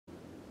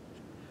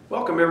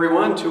Welcome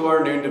everyone to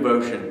our noon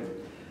devotion.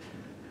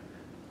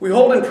 We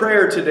hold in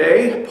prayer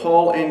today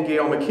Paul and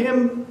Gail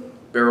McKim,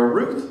 Beryl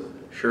Ruth,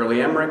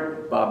 Shirley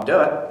Emmerich, Bob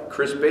Dutt,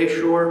 Chris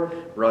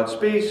Bayshore, Rod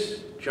Space,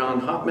 John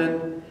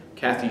Hopman,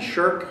 Kathy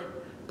Shirk,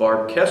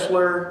 Barb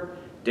Kessler,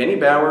 Denny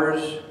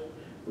Bowers,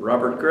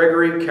 Robert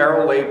Gregory,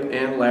 Carol Lape,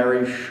 and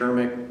Larry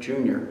Shermick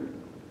Jr.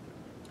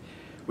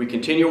 We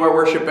continue our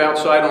worship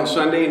outside on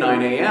Sunday,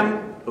 9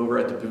 a.m. over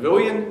at the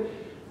pavilion,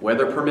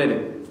 weather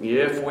permitting.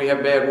 If we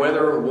have bad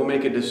weather, we'll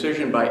make a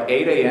decision by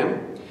 8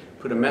 a.m.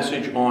 Put a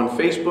message on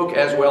Facebook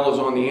as well as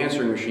on the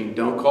answering machine.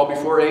 Don't call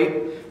before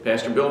 8.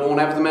 Pastor Bill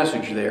won't have the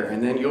message there,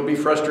 and then you'll be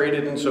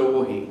frustrated, and so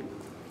will he.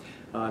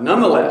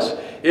 Nonetheless,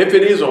 if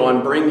it is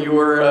on, bring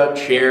your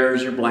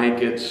chairs, your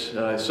blankets,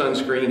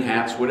 sunscreen,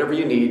 hats, whatever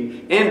you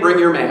need, and bring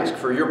your mask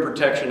for your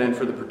protection and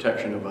for the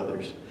protection of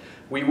others.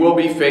 We will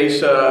be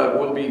FaceTime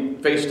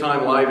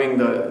living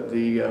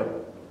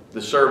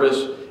the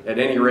service at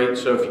any rate,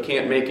 so if you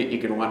can't make it, you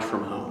can watch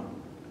from home.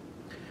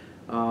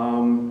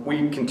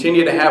 We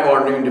continue to have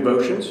our noon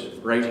devotions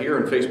right here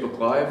on Facebook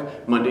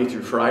Live, Monday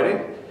through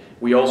Friday.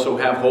 We also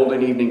have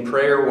Holden Evening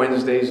Prayer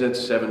Wednesdays at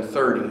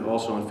 7:30,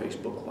 also on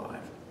Facebook Live.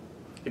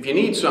 If you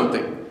need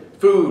something,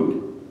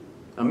 food,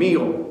 a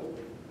meal,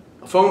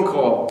 a phone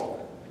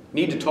call,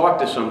 need to talk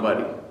to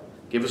somebody,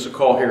 give us a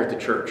call here at the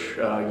church.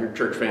 Your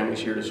church family's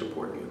here to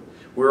support you.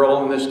 We're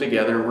all in this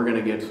together, and we're going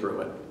to get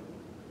through it.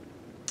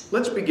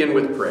 Let's begin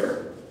with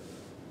prayer.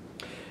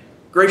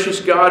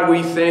 Gracious God,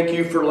 we thank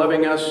you for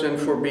loving us and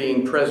for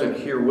being present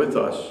here with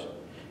us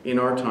in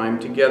our time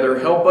together.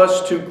 Help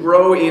us to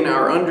grow in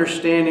our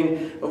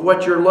understanding of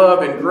what your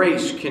love and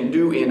grace can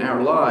do in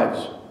our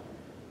lives.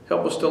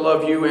 Help us to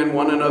love you and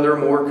one another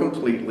more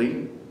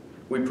completely.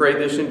 We pray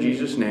this in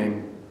Jesus'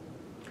 name.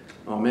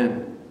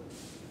 Amen.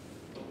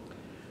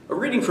 A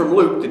reading from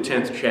Luke, the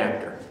 10th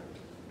chapter.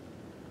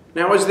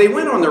 Now as they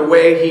went on their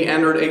way, he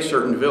entered a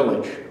certain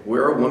village,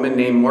 where a woman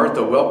named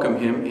Martha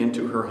welcomed him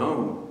into her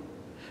home.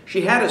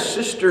 She had a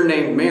sister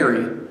named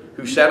Mary,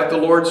 who sat at the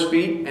Lord's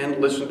feet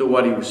and listened to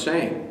what he was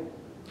saying.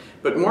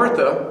 But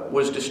Martha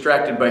was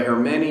distracted by her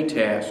many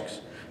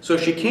tasks. So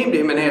she came to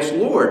him and asked,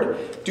 "Lord,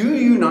 do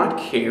you not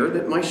care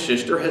that my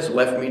sister has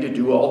left me to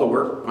do all the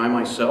work by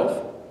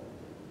myself?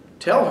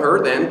 Tell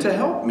her then to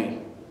help me."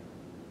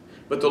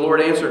 But the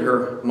Lord answered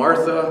her,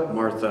 "Martha,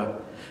 Martha,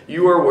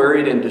 you are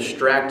worried and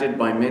distracted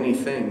by many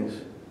things.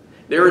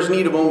 There is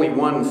need of only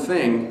one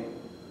thing.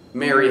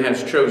 Mary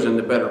has chosen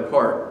the better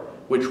part,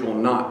 which will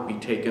not be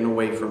taken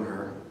away from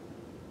her."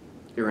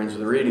 Here ends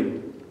the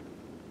reading.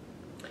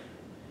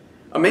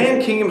 A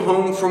man came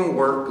home from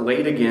work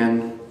late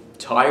again,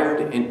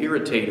 tired and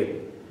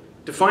irritated,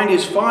 to find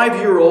his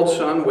 5-year-old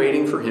son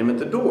waiting for him at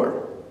the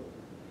door.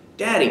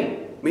 "Daddy,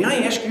 may I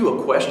ask you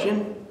a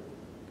question?"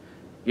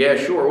 "Yeah,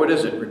 sure, what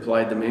is it?"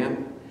 replied the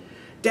man.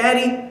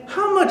 "Daddy,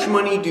 how much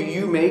money do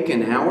you make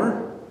an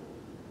hour?"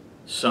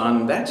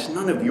 "Son, that's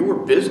none of your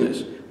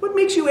business. What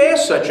makes you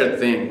ask such a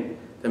thing?"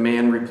 the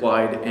man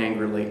replied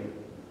angrily.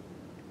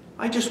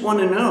 "I just want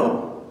to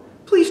know.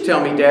 Please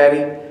tell me,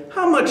 Daddy,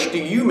 how much do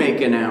you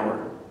make an hour?"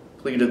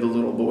 pleaded the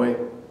little boy.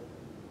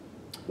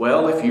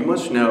 "Well, if you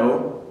must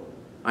know,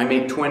 I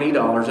make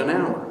 $20 an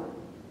hour."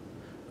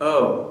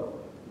 "Oh,"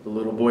 the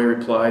little boy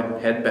replied,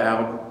 head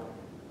bowed.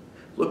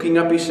 Looking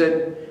up, he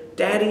said,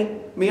 "Daddy,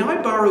 may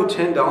I borrow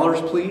 $10,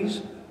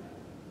 please?"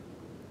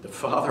 The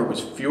father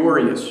was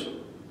furious.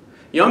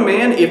 "Young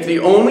man, if the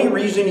only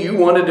reason you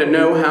wanted to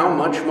know how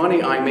much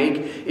money I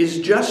make is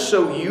just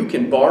so you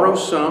can borrow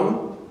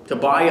some to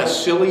buy a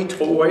silly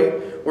toy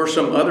or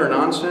some other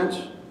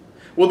nonsense,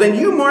 well then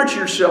you march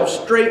yourself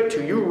straight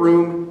to your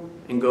room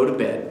and go to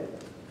bed.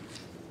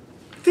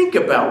 Think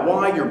about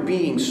why you're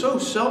being so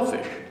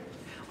selfish.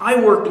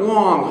 I work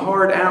long,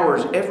 hard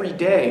hours every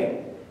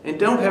day and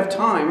don't have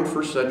time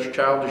for such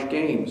childish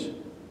games."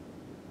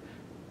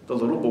 The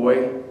little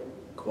boy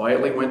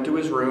quietly went to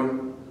his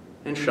room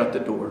and shut the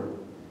door.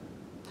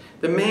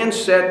 The man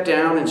sat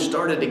down and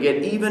started to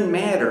get even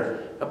madder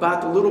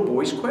about the little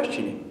boy's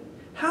questioning.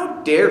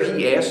 How dare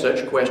he ask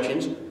such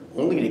questions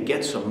only to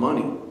get some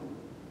money?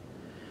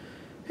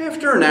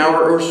 After an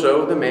hour or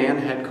so, the man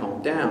had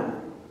calmed down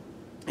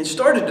and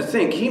started to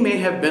think he may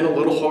have been a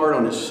little hard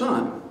on his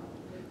son.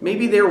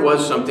 Maybe there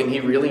was something he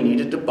really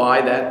needed to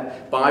buy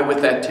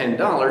with that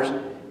 $10,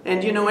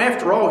 and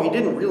after all, he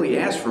didn't really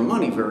ask for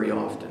money very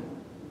often.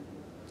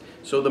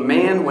 So the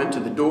man went to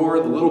the door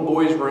of the little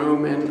boy's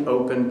room and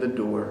opened the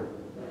door.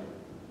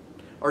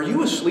 "Are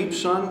you asleep,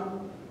 son?"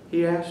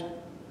 he asked.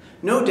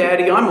 "No,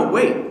 Daddy, I'm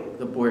awake,"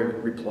 the boy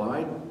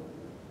replied.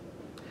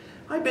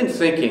 "I've been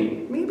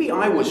thinking, maybe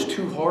I was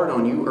too hard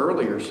on you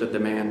earlier," said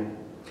the man.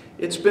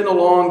 "It's been a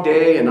long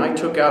day and I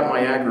took out my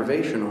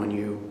aggravation on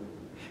you.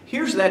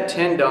 Here's that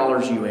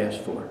 $10 you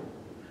asked for."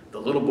 The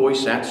little boy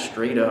sat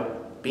straight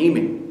up,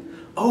 beaming.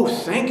 "Oh,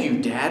 thank you,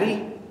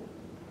 Daddy."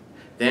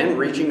 Then,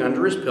 reaching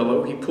under his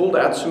pillow, he pulled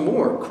out some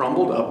more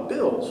crumbled up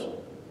bills.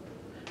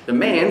 The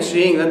man,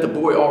 seeing that the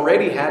boy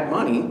already had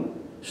money,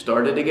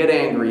 started to get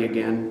angry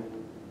again.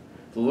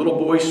 The little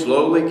boy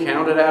slowly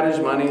counted out his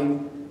money,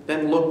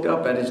 then looked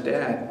up at his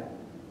dad.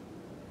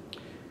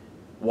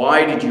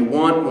 Why did you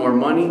want more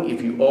money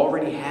if you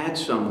already had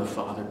some, the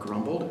father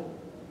grumbled.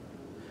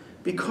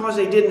 Because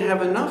I didn't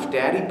have enough,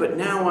 Daddy, but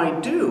now I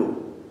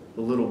do,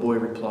 the little boy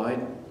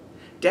replied.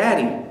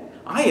 Daddy,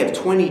 I have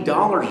 $20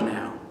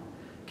 now.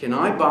 Can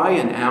I buy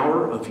an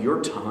hour of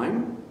your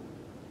time?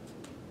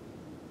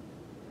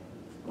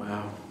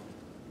 Wow.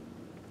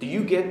 Do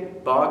you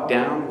get bogged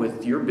down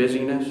with your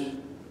busyness?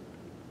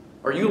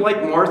 Are you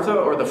like Martha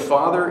or the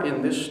father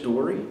in this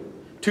story?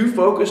 Too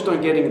focused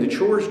on getting the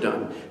chores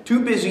done,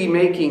 too busy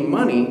making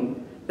money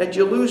that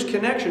you lose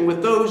connection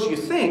with those you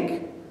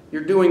think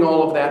you're doing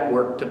all of that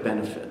work to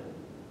benefit.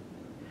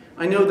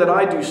 I know that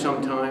I do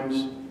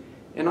sometimes,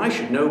 and I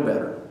should know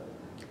better.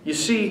 You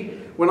see,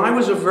 when I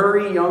was a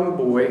very young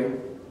boy,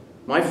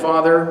 my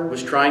father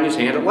was trying his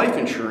hand at life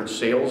insurance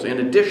sales in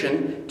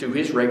addition to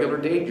his regular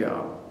day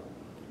job.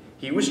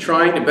 He was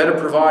trying to better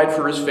provide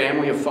for his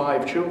family of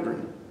 5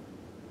 children.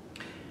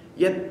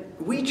 Yet,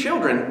 we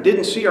children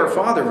didn't see our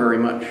father very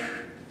much.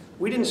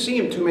 We didn't see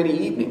him too many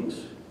evenings.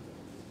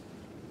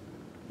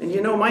 And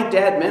you know, my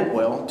dad meant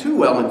well, too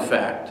well in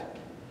fact.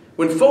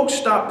 When folks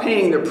stopped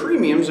paying their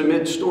premiums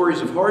amid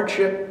stories of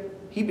hardship,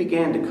 he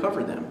began to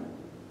cover them.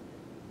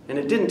 And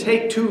it didn't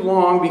take too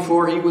long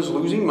before he was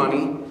losing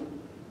money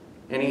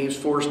and he was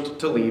forced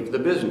to leave the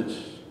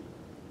business.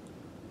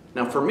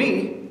 Now for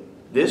me,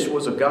 this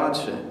was a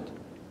godsend.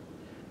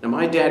 Now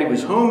my daddy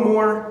was home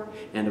more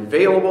and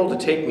available to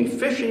take me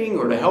fishing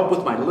or to help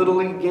with my Little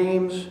League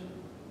games.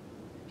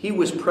 He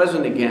was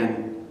present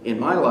again in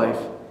my life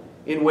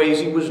in ways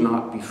he was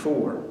not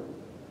before.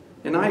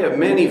 And I have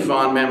many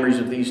fond memories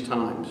of these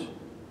times.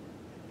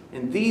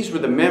 And these were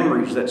the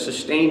memories that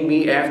sustained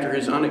me after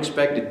his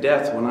unexpected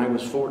death when I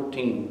was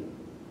 14.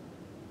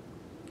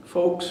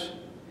 Folks,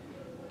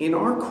 in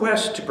our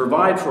quest to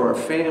provide for our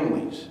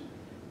families,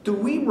 do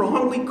we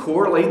wrongly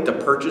correlate the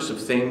purchase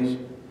of things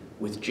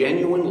with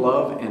genuine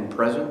love and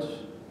presence?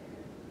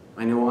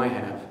 I know I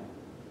have.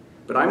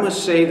 But I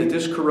must say that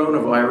this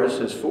coronavirus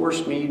has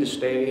forced me to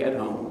stay at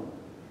home.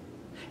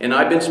 And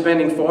I've been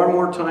spending far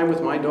more time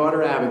with my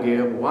daughter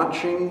Abigail,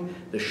 watching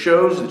the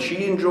shows that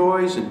she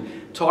enjoys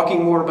and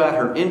talking more about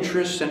her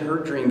interests and her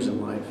dreams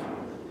in life.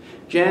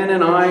 Jen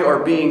and I are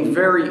being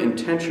very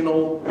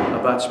intentional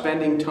about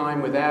spending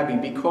time with Abby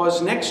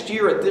because next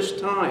year at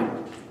this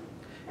time,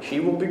 she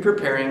will be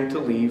preparing to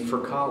leave for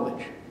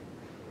college.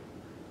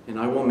 And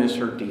I will miss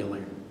her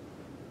dearly.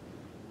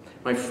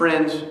 My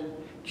friends,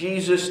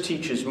 Jesus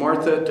teaches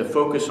Martha to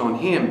focus on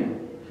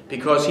him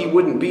because he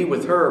wouldn't be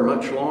with her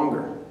much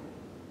longer.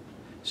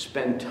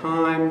 Spend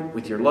time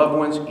with your loved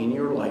ones in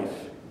your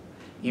life,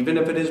 even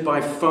if it is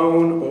by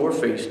phone or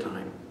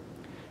FaceTime.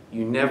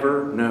 You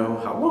never know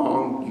how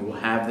long you will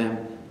have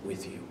them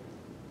with you.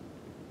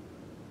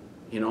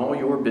 In all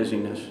your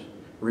busyness,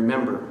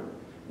 remember,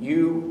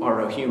 you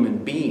are a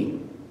human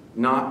being,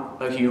 not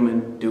a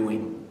human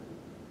doing.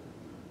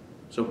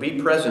 So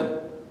be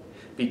present,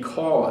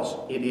 because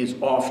it is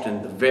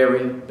often the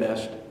very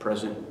best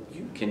present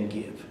you can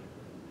give.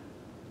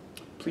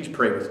 Please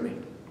pray with me.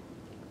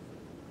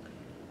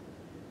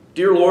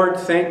 Dear Lord,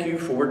 thank you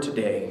for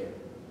today.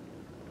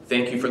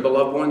 Thank you for the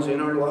loved ones in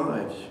our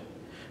lives.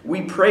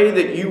 We pray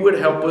that you would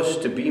help us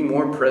to be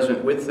more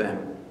present with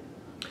them.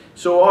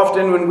 So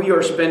often when we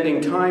are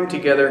spending time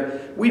together,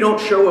 we don't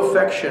show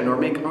affection or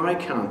make eye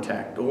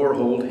contact or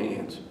hold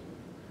hands.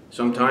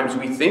 Sometimes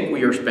we think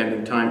we are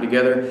spending time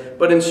together,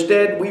 but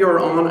instead we are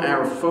on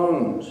our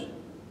phones.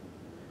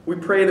 We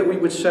pray that we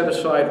would set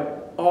aside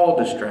all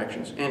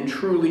distractions and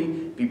truly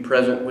be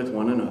present with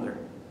one another.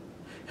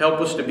 Help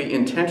us to be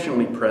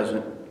intentionally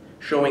present,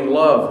 showing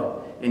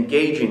love,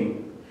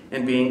 engaging,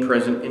 and being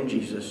present in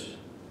Jesus.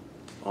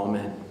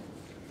 Amen.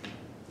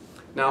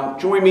 Now,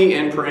 join me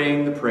in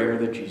praying the prayer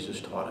that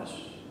Jesus taught us.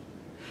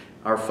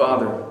 Our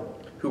Father,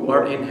 who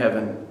art in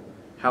heaven,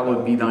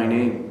 hallowed be thy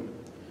name.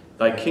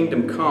 Thy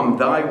kingdom come,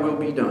 thy will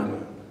be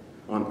done,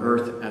 on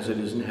earth as it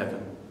is in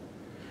heaven.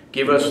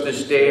 Give us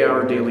this day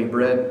our daily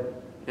bread,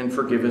 and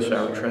forgive us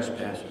our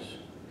trespasses,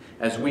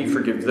 as we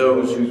forgive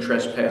those who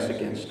trespass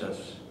against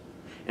us.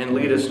 And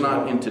lead us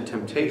not into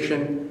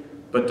temptation,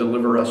 but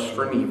deliver us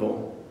from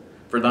evil.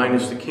 For thine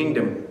is the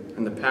kingdom,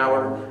 and the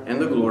power,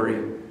 and the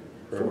glory,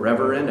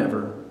 forever and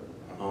ever.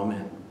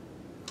 Amen.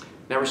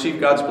 Now receive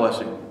God's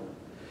blessing.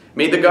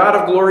 May the God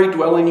of glory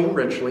dwell in you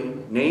richly,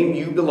 name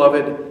you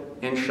beloved,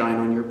 and shine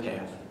on your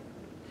path.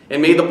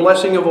 And may the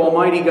blessing of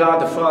Almighty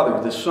God, the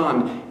Father, the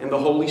Son, and the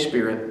Holy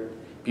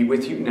Spirit be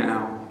with you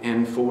now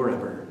and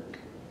forever.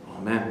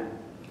 Amen.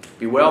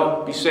 Be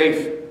well, be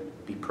safe,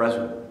 be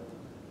present.